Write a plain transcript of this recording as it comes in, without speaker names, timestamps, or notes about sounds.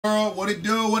World, what it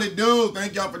do, what it do?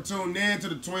 Thank y'all for tuning in to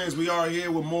the Twiinz. We are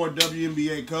here with more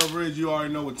WNBA coverage. You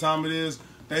already know what time it is.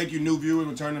 Thank you, new viewers,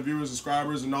 returning viewers,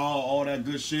 subscribers, and all that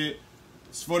good shit.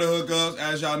 It's for the hookups,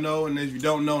 as y'all know, and if you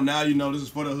don't know, now you know this is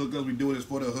for the hookups. We do it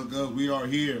for the hookups. We are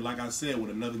here, like I said,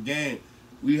 with another game.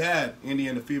 We had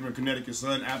Indianafever and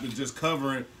Connecticutsun after just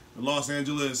covering the Los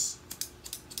Angeles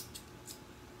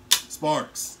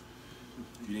Sparks.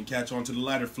 If you didn't catch on to the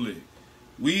lighter flick.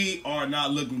 We are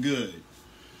not looking good.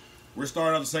 We're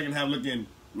starting off the second half looking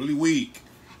really weak.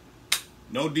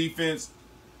 No defense,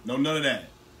 no none of that.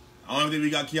 I don't think we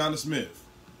got Keanu Smith.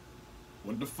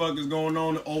 What the fuck is going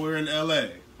on over in LA?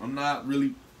 I'm not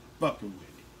really fucking with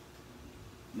it.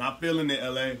 Not feeling it,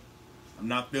 LA. I'm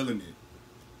not feeling it.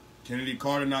 Kennedy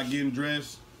Carter not getting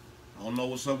dressed. I don't know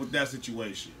what's up with that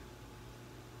situation.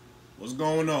 What's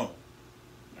going on?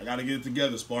 I gotta get it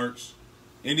together, Sparks.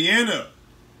 Indiana,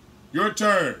 your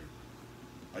turn.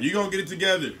 Are you gonna get it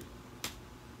together?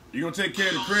 You're going to take care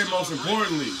of the crib, most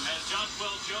importantly. As Jones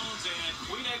and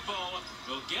Twiin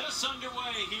will get us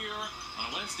underway here on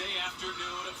a Wednesday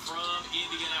afternoon from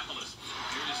Indianapolis.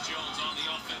 Here is Jones on the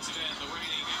offensive end, the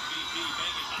reigning MVP,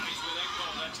 banging bodies with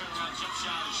Ekbo. That turnaround jump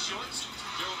shot is short.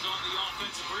 Jones on the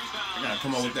offensive rebound. I got to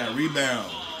come up with that rebound.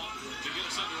 To get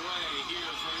us underway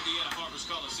here for Indiana Farmers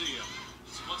Coliseum.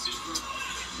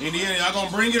 Indiana, y'all going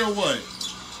to bring it or what?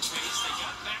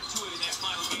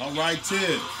 All right,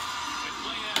 Tip.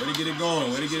 Way to get it going.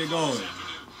 Way to get it going.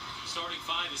 Starting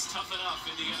five is tough enough.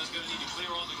 Indiana's going to need to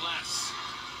clear all the glass.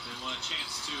 They want a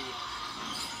chance to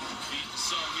beat the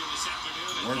Sun here this afternoon.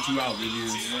 Weren't you out,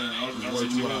 Vivian?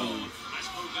 Weren't you out? Nice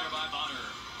move there by Bonner.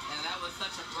 And that was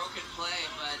such a broken play,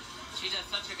 but she does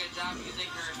such a good job using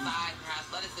her size and her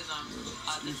athleticism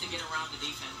just to get around the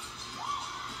defense.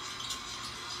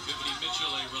 Tiffany Mitchell,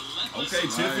 a relentless. Okay,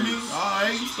 Tiffany. All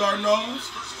right, starting off.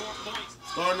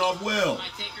 Starting off well.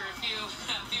 Might take her a few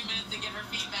minutes to get her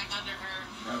feet back under her.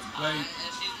 That's the play.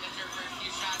 As she's been here for a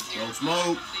few shots here. No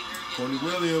smoke. Courtney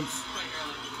Williams.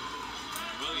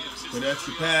 Put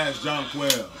extra pass, John Quell.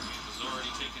 Has already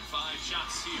taken 5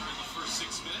 shots here in the first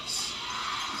 6 minutes.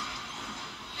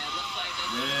 And it looks like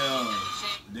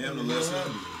Damn the list.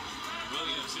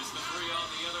 Williams hits the 3 on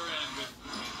the other end.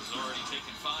 Has already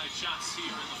taken 5 shots here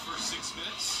in the first 6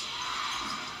 minutes.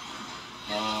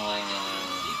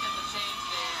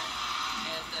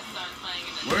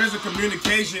 Where's the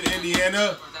communication,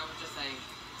 Indiana? That was just a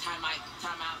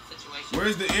timeout situation.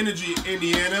 Where's the energy,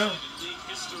 Indiana?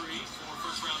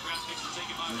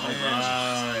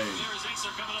 Alright.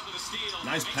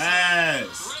 Nice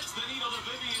pass.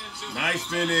 Nice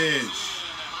finish.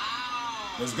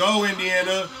 Let's go,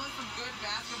 Indiana. Really some good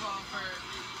basketball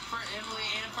for Emily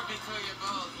and for Victoria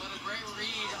both. With a great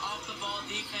read off the ball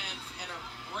defense and a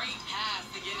great pass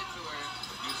to get it to her.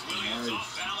 Williams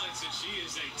off balance, and she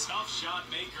is a tough shot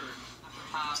maker.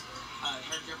 Top,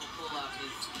 her dribble pull-up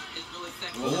is really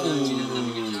sexy. Oh. She does such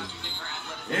a good job using her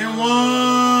athleticism. And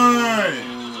one!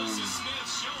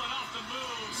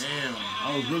 Damn,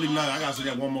 that was really nice. I gotta say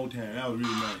that one more time. That was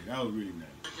really nice. That was really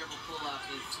nice. Her dribble pull-up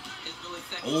is really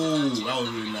sexy. Oh, that was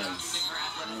really nice.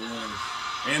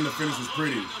 And the finish was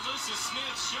pretty. Alyssa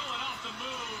Smith showing off the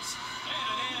moves.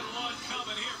 And an one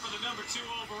coming here for the number 2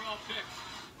 overall pick.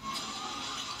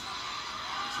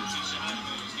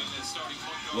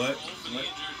 What?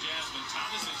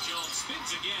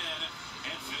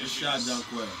 Good shot, John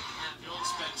Quell. Jones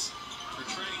spent her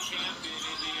training camp in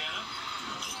Indiana.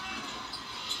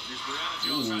 Here's Brianna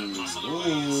Jones trying to hustle her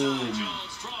way inside.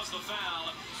 Jones draws the foul.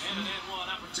 And an N1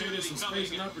 opportunity coming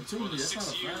for the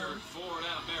 6-year forward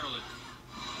out of Maryland.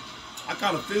 I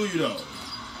kind of feel you, though.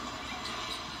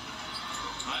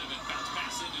 Might have been bounced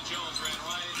pass into Jones, ran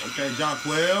right into Okay, John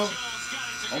Quell.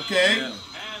 Okay.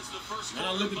 as the first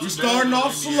We're starting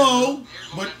off slow,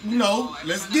 but, you know,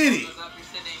 let's get it.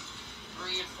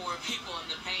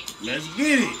 Let's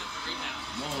get it.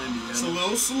 It's a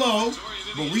little slow,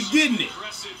 but we getting it.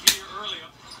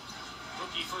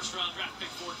 Rookie first-round draft pick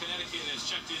for Connecticut has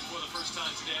checked in for the first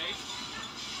time today.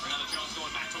 Brianna Jones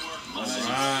going back to work. All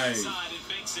right. Inside and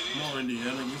banks it in. Come on,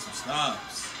 Indiana, get some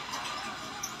stops.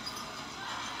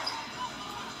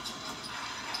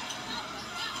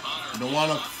 Don't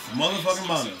want to motherfucking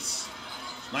Bonner's.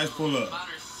 Nice pull-up.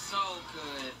 Bonner's so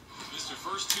good. Missed her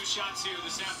first 2 shots here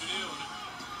this afternoon.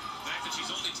 The fact that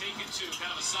she's only taken 2, kind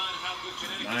of a sign of how good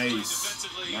Connecticut plays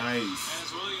defensively. Nice.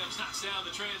 As Williams knocks down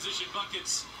the transition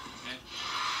buckets. And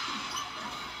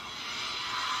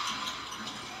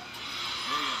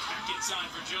Williams back inside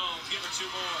for Jones. Give her 2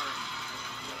 more.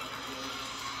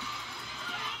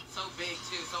 So big,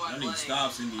 too. So athletic. I need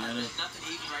stops, Indiana.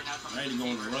 Nothing easy right now. I need to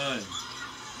go on the run.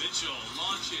 Mitchell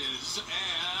launches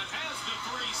and has the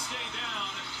three, stay down.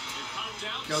 It popped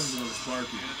out. Kelsey's gonna spark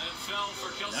it. And then fell for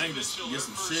Kelsey I need to Mitchell. get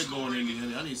some shit going in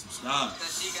here. I need some stops.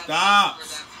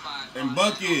 Stops and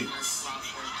buckets.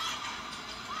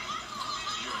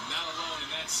 You're not alone in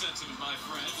that sentiment, my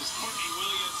friend. As Courtney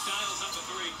Williams dials up the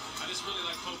three. I just really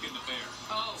like poking the bear.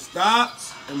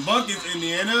 Stops and buckets,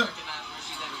 Indiana.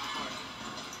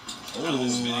 Oh, wow.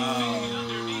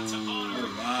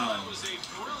 That was a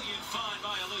brilliant find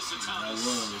by Alyssa Thomas.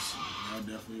 That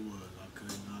definitely was. I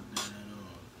couldn't knock that at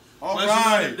all. All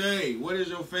Question right. of the day. What is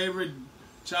your favorite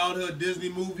childhood Disney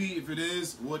movie? If it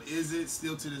is, what is it?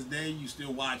 Still to this day, you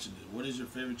still watching it. What is your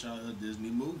favorite childhood Disney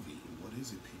movie? What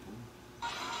is it, people?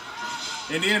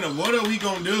 Indiana, what are we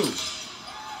going to do? There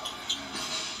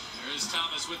is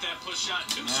Thomas with that push shot.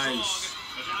 Too strong.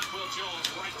 But Jonquel Jones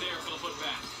right there for the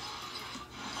putback.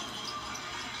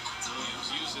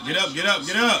 Get up, get up,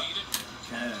 get up.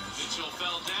 Mitchell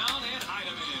fell down and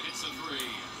Heidemann hits the three.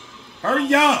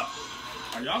 Hurry up.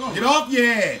 Are y'all gonna Get off your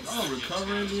ass. Y'all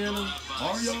recover, Indiana?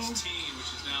 Are y'all? 16,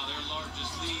 which is now their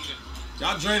largest lead.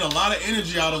 Y'all drain a lot of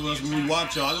energy out of us when we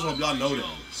watch y'all. I just hope y'all know that.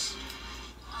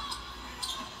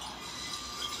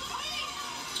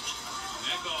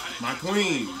 My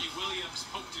queen. Williams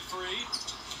poked it free.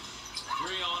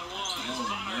 3-on-1 as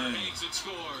Bonner makes it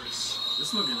scores.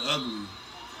 It's looking ugly.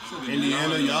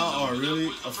 Indiana, y'all are really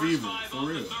a fever, for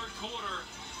real.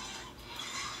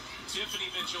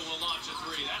 Tiffany Mitchell will launch a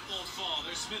three. That won't fall.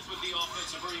 There's Smith with the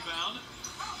offensive rebound.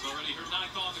 It's already her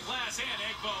ninth on the glass, and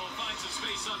Egbo finds some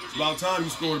space underneath. It's about time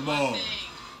you scored the ball.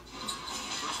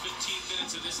 First 15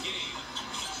 minutes of this game.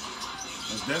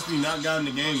 That's definitely not gotten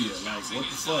the game yet. Like, what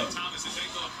the fuck? Thomas and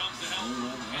Egbo comes to help,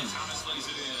 and Thomas lays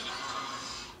it in.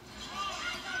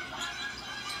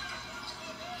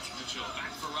 Mitchell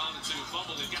back for Robinson, who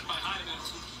fumbled and got by Heidemann.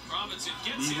 Robinson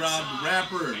gets inside. D-Rob the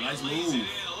rapper. And Nice lays move. it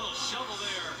in. A little shovel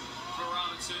there for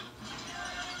Robinson.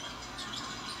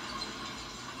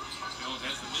 Jones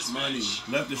has the mismatch. Money.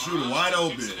 Left the shooter wide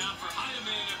open. Kicks it out for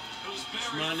Heidemann, who's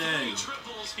buried Money. 3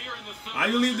 triples here in the third. How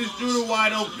you leave the shooter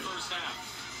wide open? The first half.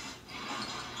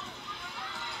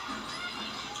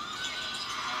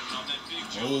 On that big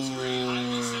Jones screen,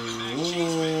 Heidemann 7-back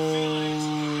cheese bait,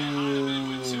 and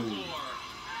Heidemann with 2 more.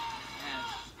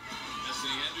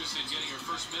 Destiny Henderson getting her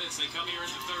first minutes. They come here in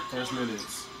the third First quarter.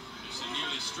 minutes. Henderson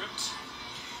nearly stripped.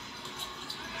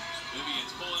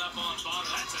 Vivian's pulling up on Bonner.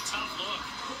 That's a tough look.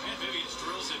 And Vivian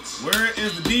drills it. Where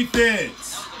is the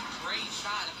defense? That was a great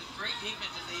shot. It was great defense.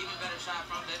 It's an even better shot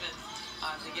from Vivian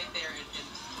to get there and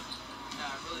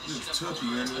really just shoot up.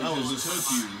 That was just took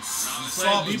you. Playing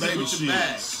Soft defense baby with your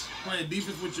back. shit. Playing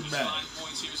defense with your Just back. 5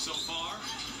 points here so far.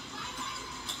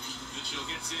 Mitchell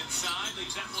gets inside,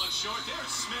 leaves that one short.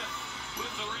 There's Smith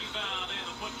with the rebound and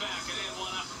the putback, and then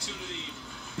one opportunity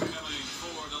coming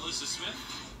for Alyssa Smith.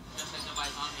 Just like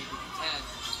nobody's on me with his head.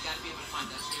 You gotta be able to find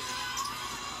that shooter.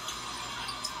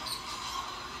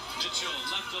 Mitchell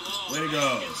left alone. Way to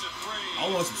go. Gets a three. I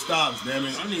want some stops, damn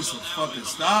it. I need some fucking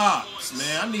stops,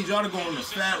 man. I need y'all to go on a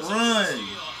fat run.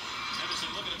 Henderson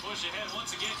looking to push ahead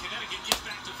once again. Connecticut gets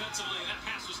back defensively. That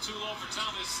pass was too low for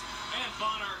Thomas. And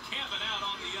Bonner camping out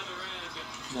on the other end.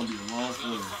 It's gonna be a long Another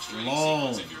quarter. frustrating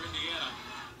Long. sequence if you're Indiana.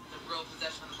 The real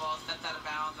possession of the ball, stepped out of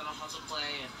bounds on a hustle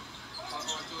play and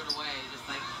threw it away, just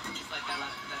like that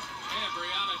last possession. And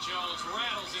Brianna Jones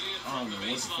rattles it in I from don't the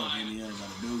know what the fuck baseline. Indiana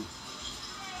gotta do.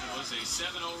 It was a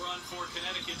 7-0 run for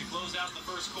Connecticut to close out the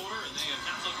first quarter, and they have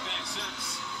not looked back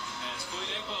since. As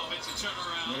Twiin makes a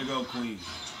turnaround. Way to go, Queen.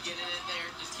 Get it in there,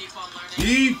 just keep on learning.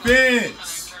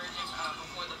 Defense! Kind of encouraging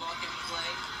before the ball can be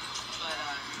played, but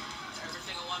every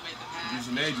single one made the pass.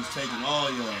 Houston, they just taking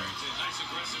all yours. Nice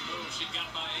aggressive move. She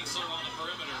got by Aisler on the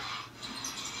perimeter.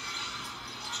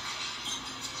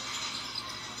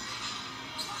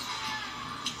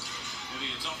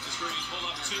 Vivian's off the screen, pull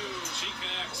up 2. She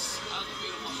connects. That was a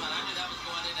beautiful shot. I knew that was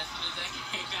going in as soon as that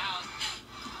came out.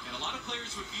 And a lot of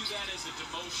players would view that as a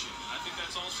demotion. I think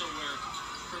that's also where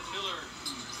Kurt Miller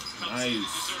comes in and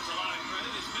deserves a lot of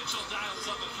credit. As Mitchell dials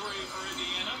up a 3 for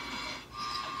Indiana.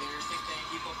 Embarrassing thing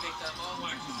people picked up. Oh, we're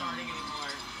not starting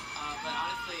anymore. But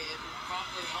honestly, it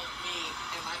probably helped me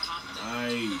and my confidence.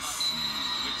 Nice.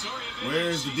 Victoria Vivian,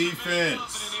 Where's the she's very defense?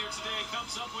 confident here today.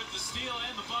 Comes up with the steal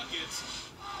and the buckets.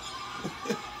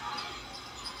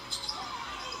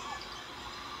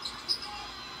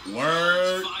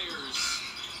 Word. Fires.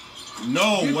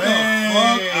 No Get way. the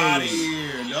fuck out of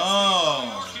here, dog.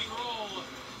 Marking roll.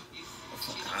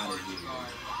 Fuck out of here.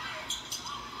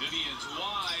 Vivian's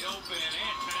wide open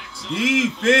and connects.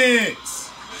 Defense.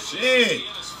 Shit.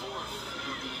 Indiana's fourth.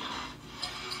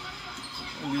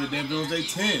 I'm gonna give them they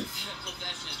 10th.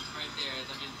 Possession right there. I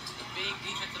mean, the big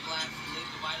defensive blacks leave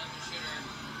the wide open shooter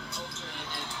open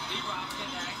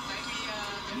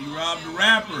He robbed the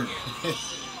rapper.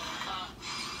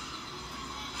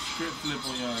 Script flip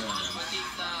on y'all. But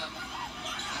he's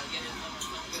getting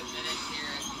some good minutes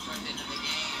here towards the end of the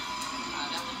game.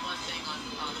 That was one thing on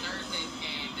Thursday's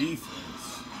game. Defense.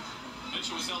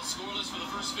 Mitchell was held scoreless for the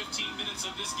first 15 minutes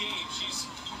of this game. She's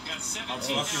got 17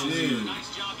 Oh, now. shit.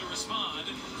 Nice job to respond.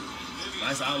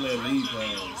 Nice outlet lead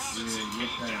pass. Yeah, good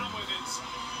pass. down with it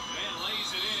and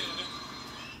lays it in.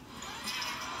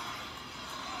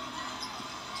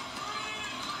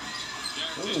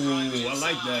 Ooh, I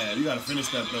like that. You got to finish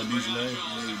that though, DJ.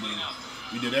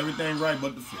 We did everything right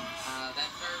but the finish. That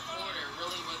third quarter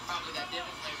really was probably that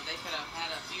difference maker. They could have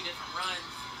had a few different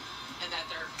runs in that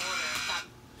third quarter.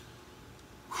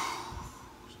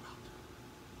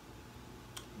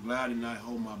 I'm glad I did not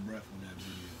hold my breath on that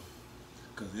video.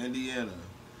 Because Indiana,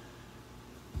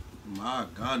 my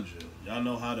ganja. Y'all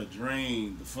know how to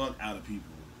drain the fuck out of people.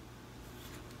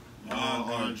 Y'all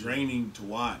are draining to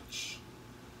watch.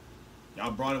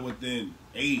 Y'all brought it within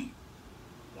 8.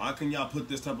 Why couldn't y'all put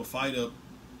this type of fight up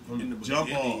from the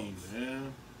jump off?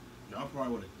 Man. Y'all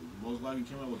probably would have most likely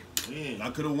came out with a win. I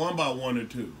could have won by 1 or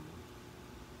 2.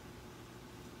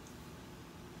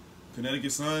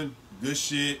 Connecticut Sun, good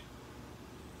shit.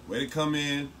 Way to come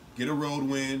in, get a road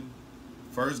win.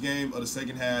 First game of the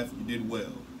second half, you did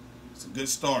well. It's a good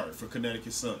start for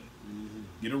Connecticut Sun.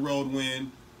 Get a road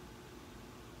win.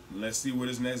 Let's see where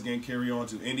this next game carry on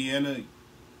to. Indiana,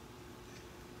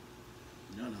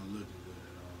 Y'all not looking good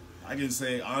at all, man. I can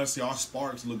say, honestly, our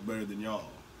Sparks look better than y'all.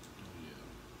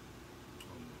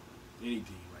 Any team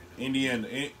right now. Indiana,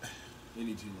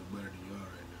 Any team look better than y'all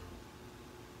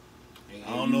right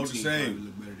now. I don't know what to team say. probably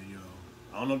look better than y'all.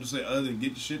 I don't know what to say other than get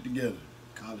your shit together.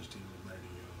 College team look better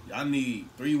than y'all. Y'all need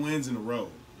 3 wins in a row.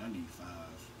 Y'all need 5.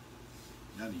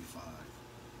 Y'all need 5.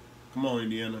 Come on,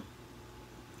 Indiana.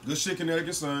 Good shit,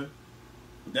 Connecticut Sun.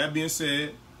 With that being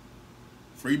said,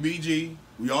 free BG.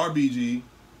 We are BG.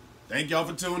 Thank y'all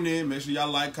for tuning in. Make sure y'all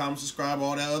like, comment, subscribe,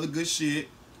 all that other good shit.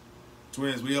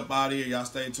 Twins, we up out of here. Y'all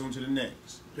stay tuned to the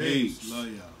next. Peace. Love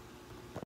y'all.